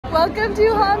Welcome to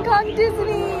Hong Kong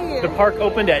Disney! The park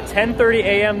opened at 10:30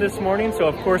 a.m. this morning, so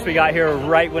of course we got here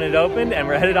right when it opened, and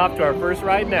we're headed off to our first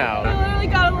ride now. I literally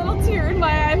got a little tear in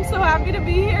my eye. I'm so happy to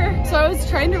be here. So I was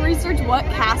trying to research what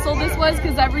castle this was,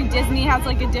 because every Disney has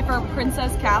like a different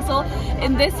princess castle,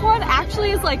 and this one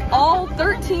actually is like all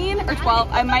 13 or 12.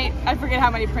 I forget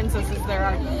how many princesses there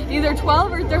are. Either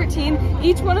 12 or 13.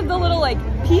 Each one of the little like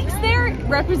peaks there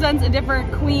represents a different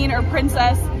queen or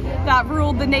princess that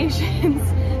ruled the nations.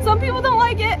 Some people don't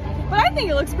like it, but I think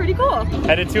it looks pretty cool.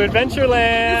 Headed to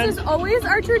Adventureland. This is always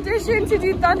our tradition to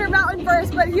do Thunder Mountain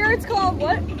first, but here it's called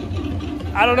what?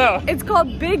 I don't know. It's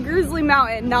called Big Grizzly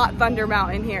Mountain, not Thunder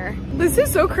Mountain here. This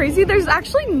is so crazy. There's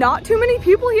actually not too many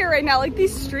people here right now. Like,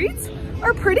 these streets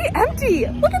are pretty empty.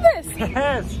 Look at this.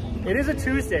 Yes, it is a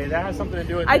Tuesday. That has something to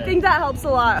do with it. I think that helps a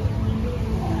lot.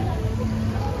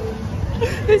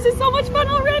 This is so much fun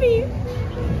already.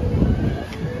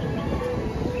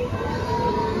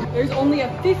 There's only a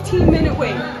 15-minute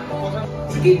wait.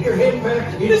 So keep your head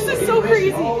back. This is so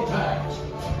crazy. All times.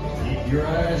 Keep your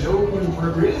eyes open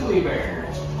for grizzly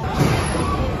bears.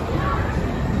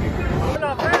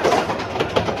 Not fast.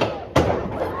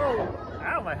 Oh,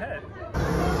 ow, my head.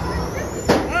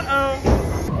 Uh-oh.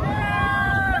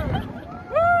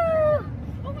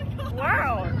 Oh my god.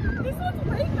 Wow. This one's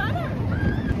way better.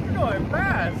 You're going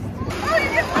fast. Oh, you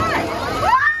get high.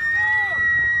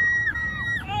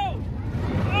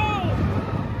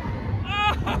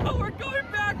 Oh, we're going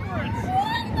backwards.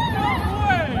 No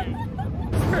way.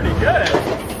 It's pretty good.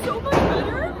 It's so much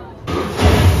better.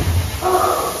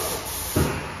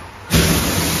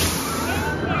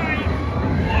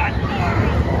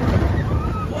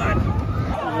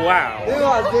 Wow.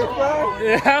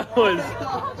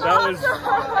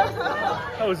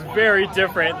 That was very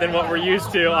different than what we're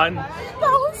used to on. That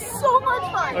was so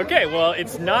much fun. Okay, well,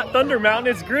 it's not Thunder Mountain,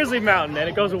 it's Grizzly Mountain, and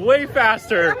it goes way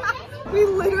faster. We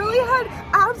literally had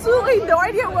absolutely no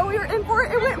idea what we were in for.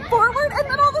 It went forward, and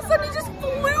then all of a sudden it just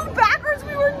flew backwards.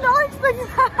 We were not expecting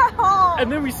that at all. And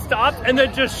then we stopped and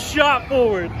then just shot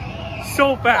forward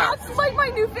so fast. That's like my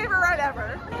new favorite ride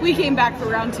ever. We came back for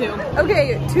round 2.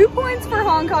 Okay, 2 points for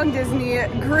Hong Kong Disney.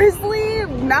 Grizzly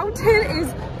Mountain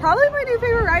is probably my new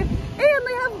favorite ride, and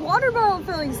they have water bottle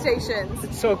filling stations.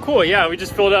 It's so cool. Yeah, we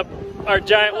just filled up our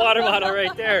giant water bottle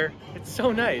right there. It's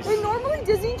so nice. And normally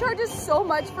Disney charges so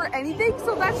much for anything,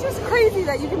 so that's just crazy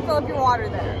that you can fill up your water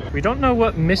there. We don't know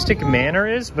what Mystic Manor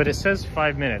is, but it says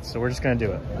 5 minutes, so we're just gonna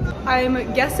do it.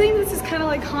 I'm guessing this is kind of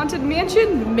like Haunted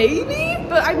Mansion, maybe?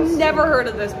 But I've never heard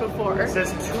of this before. It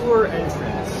says tour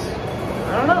entrance.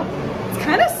 I don't know. It's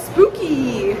kind of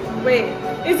spooky. Wait,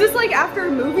 is this like after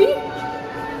a movie?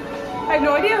 I have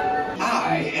no idea.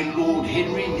 I am Lord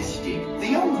Henry Mystic. The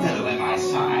young fellow at my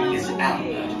side is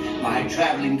Albert, my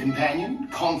traveling companion,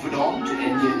 confidant,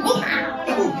 and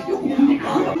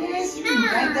yes, you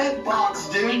like that box,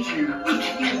 don't you?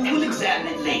 We'll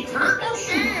examine it later.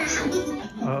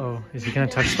 Uh-oh, is he gonna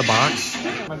touch the box?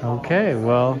 Okay,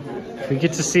 well, we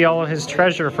get to see all of his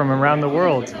treasure from around the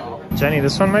world. Jenny,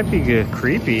 this one might be good.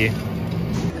 Creepy.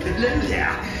 Hello there.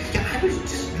 I was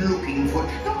just looking for...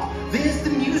 Oh, there's the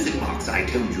music box I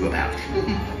told you about.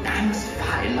 I must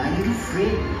find my little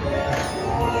friend.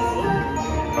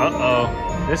 Uh-oh,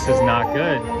 this is not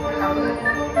good.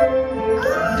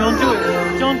 Don't do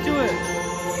it, don't do it.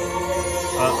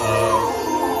 Uh-oh.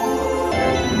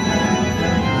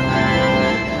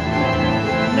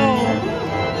 No.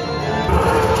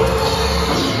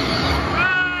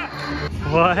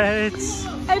 What?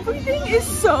 Everything is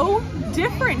so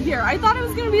different here. I thought it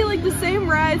was gonna be like the same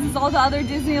rides as all the other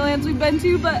Disneylands we've been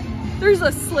to, but there's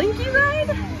a slinky ride.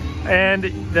 And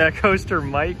the coaster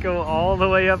might go all the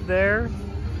way up there.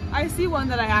 I see one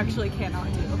that I actually cannot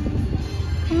do.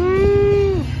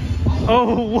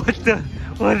 Oh,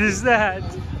 what is that?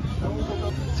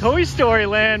 Toy Story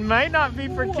Land might not be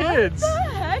for kids. What the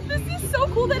heck? This is so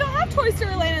cool. They don't have Toy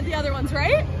Story Land at the other ones,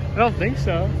 right? I don't think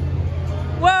so.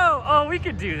 Whoa, oh, we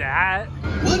could do that.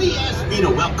 Woody asked me to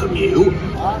welcome you.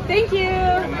 Thank you.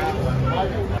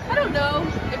 I don't know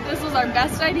if this was our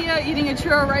best idea, eating a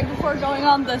churro right before going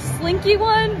on the slinky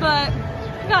one, but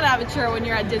you gotta have a churro when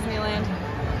you're at Disneyland.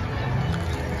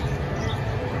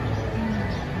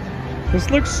 This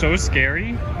looks so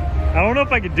scary. I don't know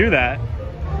if I could do that.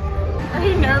 Are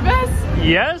you nervous?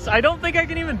 Yes, I don't think I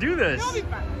can even do this. It'll be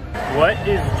fun. What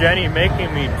is Jenny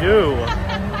making me do?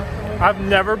 I've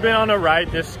never been on a ride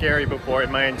this scary before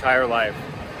in my entire life.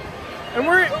 And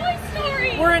we're in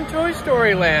Toy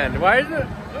Story Land. Why is it?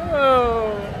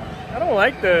 Oh, I don't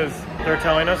like this. They're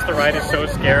telling us the ride is so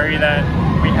scary that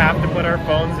we have to put our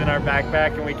phones in our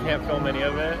backpack and we can't film any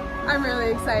of it. I'm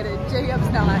really excited. Jacob's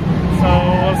not. So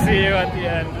we'll see you at the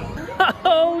end.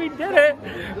 Oh, we did it.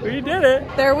 We did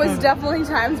it. There was definitely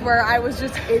times where I was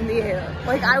just in the air.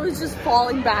 Like I was just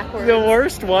falling backwards. The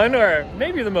worst one, or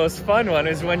maybe the most fun one,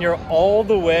 is when you're all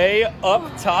the way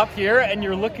up top here and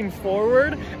you're looking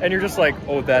forward and you're just like,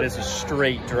 oh, that is a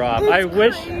straight drop. It's I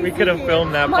wish crazy. we could have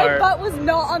filmed that My part. butt was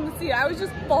not on the seat. I was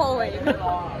just falling.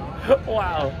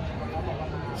 Wow.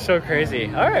 So crazy.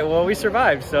 All right, well, we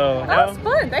survived, so. That was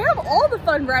fun. They have all the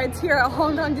fun rides here at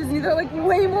Hong Kong Disney. They're like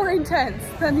way more intense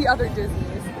than the other Disneys.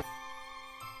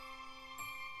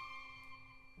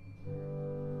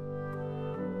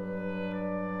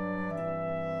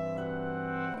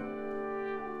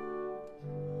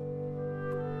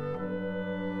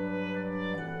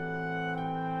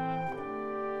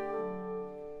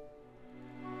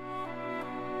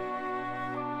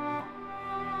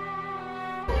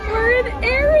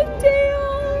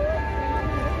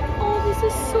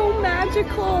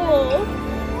 Magical.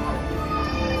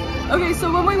 Okay,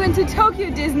 so when we went to Tokyo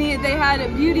Disney, they had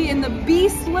Beauty and the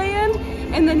Beast land,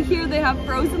 and then here they have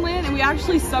Frozen Land, and we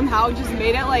actually somehow just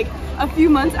made it like a few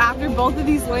months after both of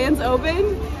these lands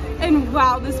opened. And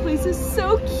wow, this place is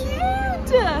so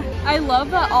cute. I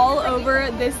love that all over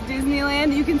this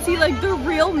Disneyland you can see like the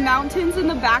real mountains in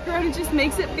the background. It just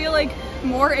makes it feel like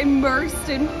more immersed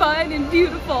and fun and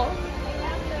beautiful.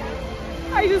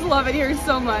 I just love it here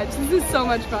so much. This is so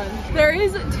much fun. There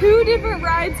is 2 different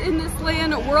rides in this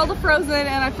land, World of Frozen,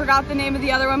 and I forgot the name of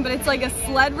the other one, but it's like a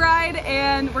sled ride,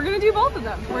 and we're gonna do both of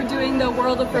them. We're doing the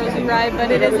World of Frozen ride,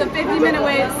 but it is a 50-minute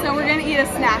wait, so we're gonna eat a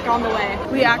snack on the way.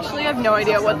 We actually have no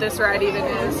idea what this ride even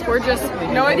is. We're just,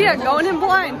 no idea, going in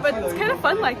blind, but it's kind of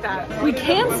fun like that. We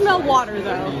can smell water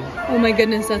though. Oh my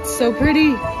goodness, that's so pretty.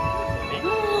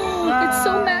 It's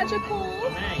so magical.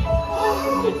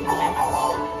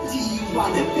 Do you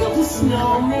want to build a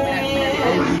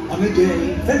snowman? On a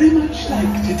day very much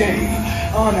like today,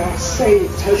 Anna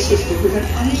saved her sister with an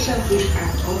unselfish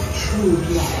act of true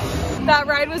love. That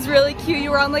ride was really cute. You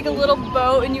were on like a little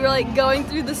boat and you were like going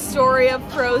through the story of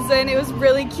Frozen. It was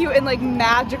really cute and like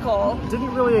magical.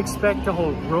 Didn't really expect the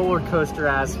whole roller coaster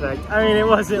aspect. I mean, it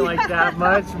wasn't like that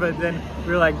much, but then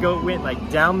we were like went like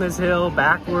down this hill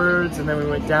backwards, and then we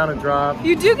went down a drop.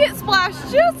 You do get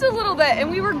splashed just a little bit,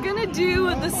 and we were gonna do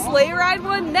the sleigh ride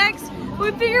one next. We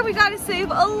figured we gotta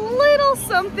save a little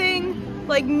something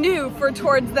like new for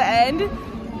towards the end.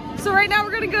 So right now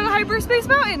we're gonna go to Hyperspace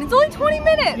Mountain. It's only 20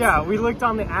 minutes. Yeah, we looked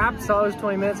on the app, saw it was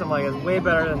 20 minutes. I'm like, it's way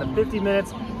better than the 50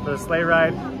 minutes for the sleigh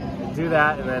ride. Do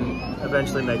that and then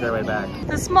eventually make our way back.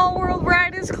 The Small World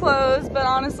ride is closed, but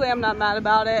honestly, I'm not mad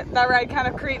about it. That ride kind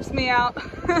of creeps me out.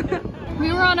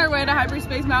 We were on our way to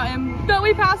Hyperspace Mountain, but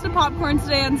we passed a popcorn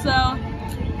stand, so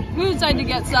we decided to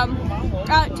get some.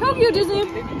 At Tokyo Disney,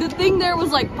 the thing there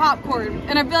was like popcorn,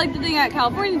 and I feel like the thing at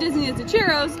California Disney is the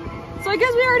churros. So I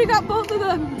guess we already got both of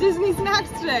the Disney snacks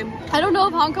today. I don't know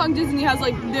if Hong Kong Disney has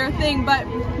like their thing, but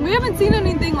we haven't seen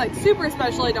anything like super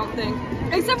special, I don't think.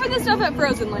 Except for the stuff at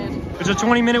Frozen Land. It's a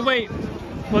 20-minute wait.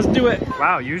 Let's do it.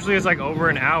 Wow, usually it's like over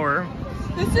an hour.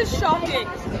 This is shocking.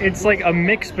 It's like a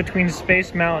mix between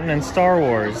Space Mountain and Star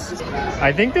Wars.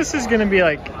 I think this is gonna be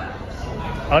like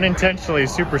unintentionally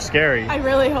super scary. I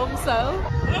really hope so.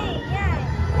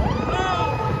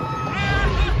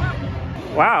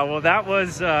 Wow, well that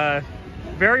was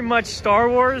very much Star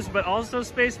Wars, but also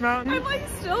Space Mountain. I'm like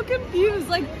still confused.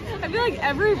 Like, I feel like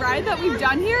every ride that we've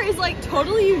done here is like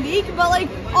totally unique, but like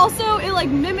also it like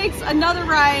mimics another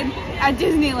ride at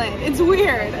Disneyland. It's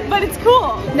weird, but it's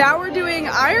cool. Now we're doing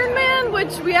Iron Man,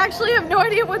 which we actually have no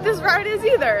idea what this ride is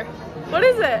either. What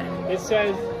is it? It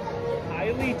says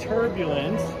highly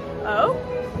turbulent. Oh?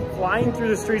 Flying through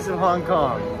the streets of Hong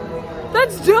Kong.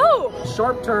 That's dope!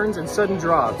 Sharp turns and sudden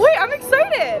drops. Wait, I'm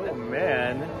excited! Oh,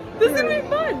 man. This is gonna be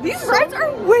fun. These rides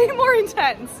are way more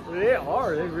intense. They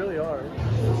are, they really are.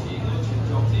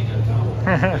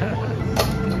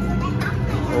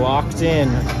 Locked in.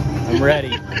 I'm ready.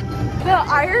 The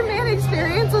Iron Man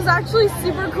experience was actually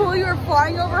super cool. You were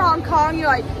flying over Hong Kong, you're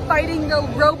like fighting the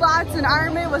robots, and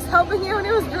Iron Man was helping you, and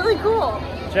it was really cool.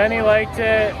 Jenny liked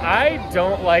it. I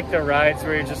don't like the rides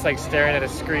where you're just like staring at a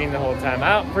screen the whole time.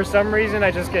 For some reason,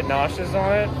 I just get nauseous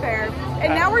on it. Fair.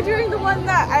 And now we're doing the one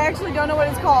that I actually don't know what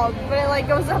it's called, but it like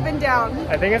goes up and down.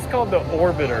 I think it's called the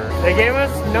Orbiter. They gave us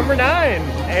number 9.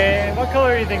 And what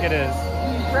color do you think it is?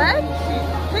 Red?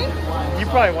 Pink? You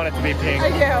probably want it to be pink.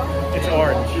 I do. It's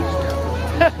orange.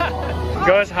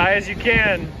 Go as high as you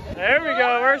can. There we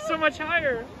go. We're so much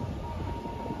higher.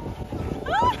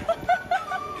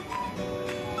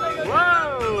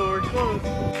 Whoa, we're close.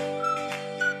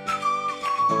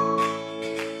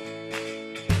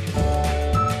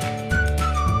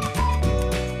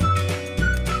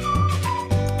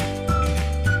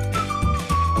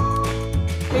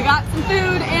 We got some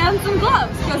food and some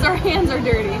gloves because our hands are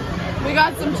dirty. We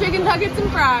got some chicken nuggets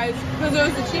and fries because it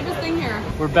was the cheapest thing here.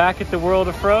 We're back at the World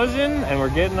of Frozen and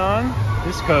we're getting on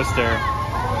this coaster.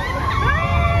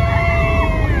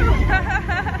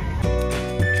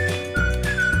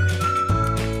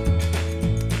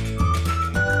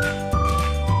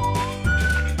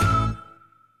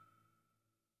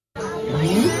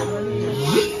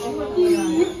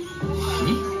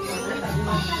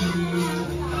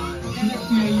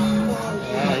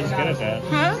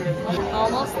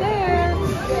 Almost there.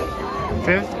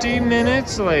 50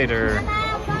 minutes later.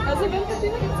 Has it been 50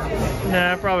 minutes?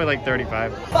 Nah, probably like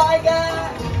 35. Bye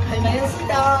guys. I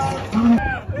messed up.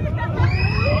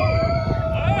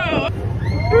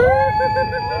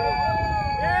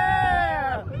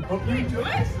 Yeah! Hope you enjoy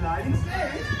the sliding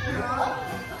stage.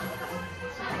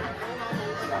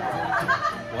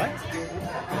 What?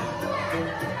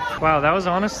 Wow, that was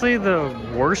honestly the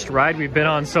worst ride we've been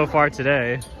on so far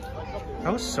today.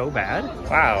 That was so bad.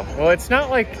 Wow. Well, it's not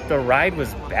like the ride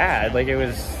was bad. Like, it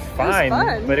was fine,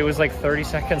 but it was like 30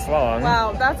 seconds long.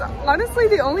 Wow, that's honestly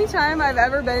the only time I've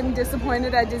ever been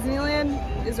disappointed at Disneyland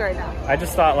is right now. I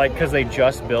just thought, like, because they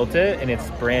just built it and it's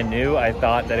brand new, I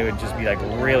thought that it would just be like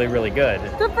really, really good.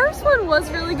 The first one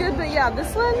was really good, but yeah,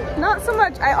 this one, not so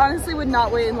much. I honestly would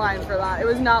not wait in line for that. It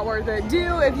was not worth it.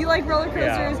 If you like roller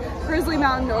coasters, Grizzly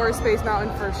Mountain or Space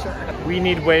Mountain for sure. We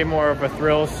need way more of a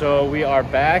thrill, so we are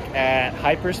back at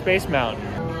Hyperspace Mountain.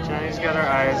 Jenny's got her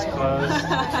eyes closed.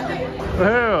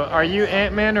 Woohoo! Are you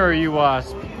Ant-Man or are you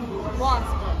Wasp? Wasp.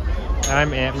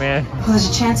 I'm Ant-Man. Well, there's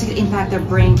a chance it could impact their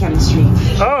brain chemistry.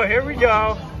 Oh, here we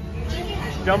go.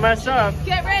 Don't mess up.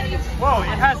 Get ready. Whoa,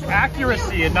 it has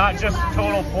accuracy and not just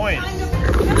total points.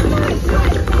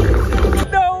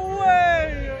 No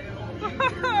way!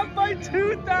 By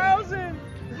 2,000!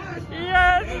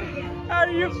 Yes! How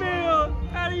do you feel?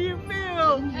 How do you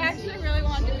feel? I actually really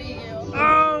wanted to beat you.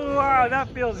 Oh, wow, that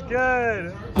feels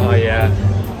good. Oh, yeah.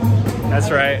 That's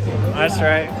right. That's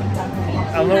right.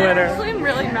 I'm the winner. Actually, I'm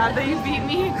really mad that you beat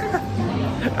me.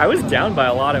 I was down by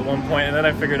a lot at one point, and then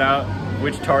I figured out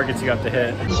which targets you have to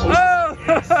hit.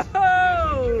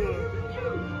 Oh!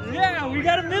 Yeah, we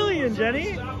got 1 million,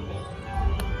 Jenny.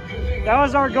 That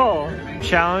was our goal.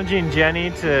 Challenging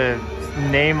Jenny to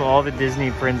name all the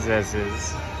Disney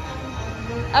princesses.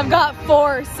 I've got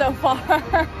 4 so far.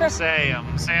 Say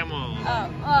Samuel.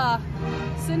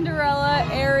 Cinderella,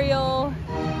 Ariel,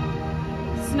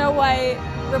 Snow White,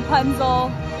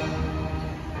 Rapunzel,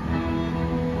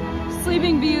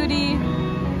 Sleeping Beauty.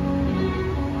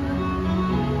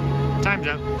 Time's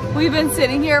up. We've been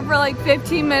sitting here for like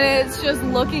 15 minutes just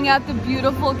looking at the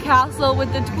beautiful castle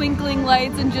with the twinkling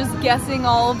lights and just guessing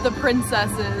all of the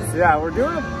princesses. Yeah, we're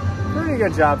doing a pretty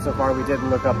good job so far. We did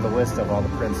look up the list of all the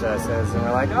princesses and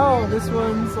we're like, oh, this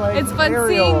one's like It's fun Ariel.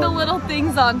 seeing the little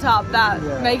things on top that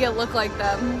make it look like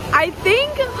them. I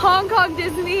think Hong Kong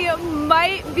Disney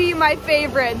might be my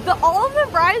favorite. All of the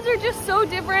rides are just so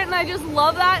different and I just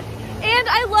love that. And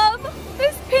I love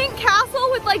this pink castle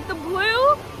with like the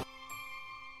blue.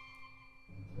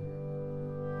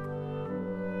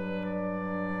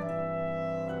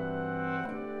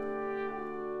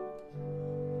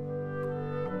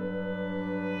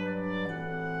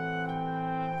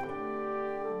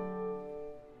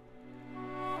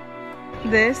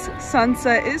 This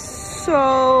sunset is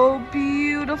so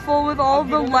beautiful with all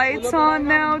the lights on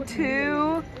now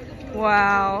too.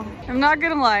 Wow. I'm not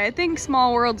gonna lie, I think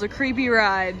Small World's a creepy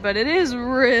ride, but it is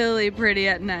really pretty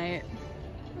at night.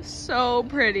 So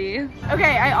pretty.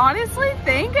 Okay, I honestly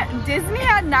think Disney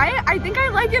at night, I think I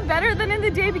like it better than in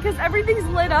the day because everything's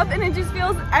lit up and it just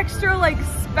feels extra like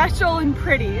special and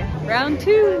pretty. Round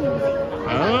 2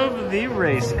 of the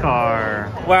race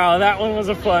car. Wow, that one was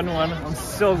a fun one. I'm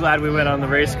so glad we went on the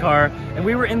race car. And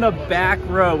we were in the back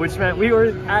row, which meant we were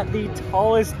at the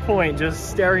tallest point, just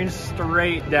staring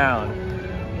straight down.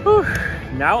 Whew.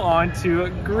 Now on to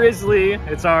Grizzly.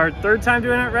 It's our 3rd time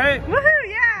doing it, right? Woohoo,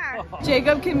 yeah!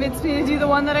 Jacob convinced me to do the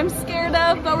one that I'm scared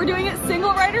of, but we're doing it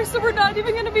single rider, so we're not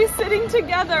even gonna be sitting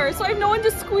together, so I have no one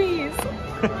to squeeze.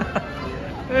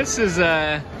 This is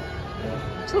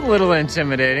it's a little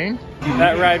intimidating.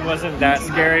 That ride wasn't that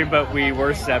scary, but we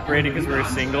were separated because we were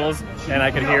singles, and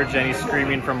I could hear Jenny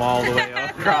screaming from all the way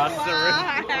across the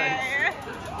room.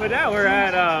 But now we're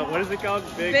at, what is it called?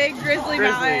 Big Grizzly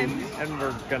Mountain. And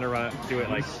we're gonna do it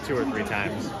like 2 or 3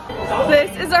 times. This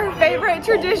is our favorite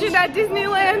tradition at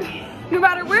Disneyland. No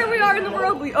matter where we are in the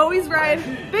world, we always ride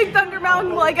Big Thunder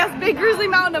Mountain, well I guess Big Grizzly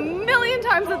Mountain 1,000,000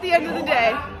 times at the end of the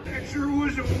day. That sure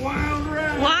was a wild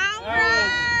ride. Wild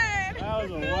ride! That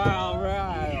was a wild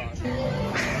ride.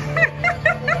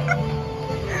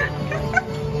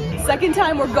 Second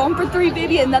time, we're going for 3,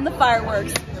 baby, and then the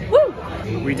fireworks.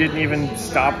 Woo! We didn't even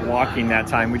stop walking that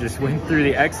time. We just went through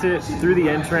the exit, through the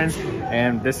entrance,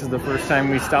 and this is the first time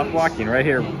we stopped walking right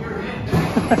here.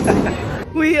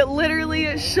 We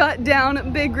literally shut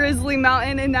down Big Grizzly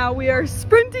Mountain and now we are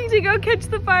sprinting to go catch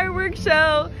the fireworks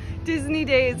show. Disney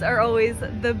days are always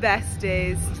the best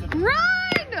days.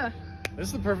 Run! This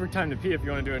is the perfect time to pee if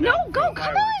you want to do it. No, now. go,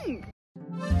 come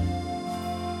on!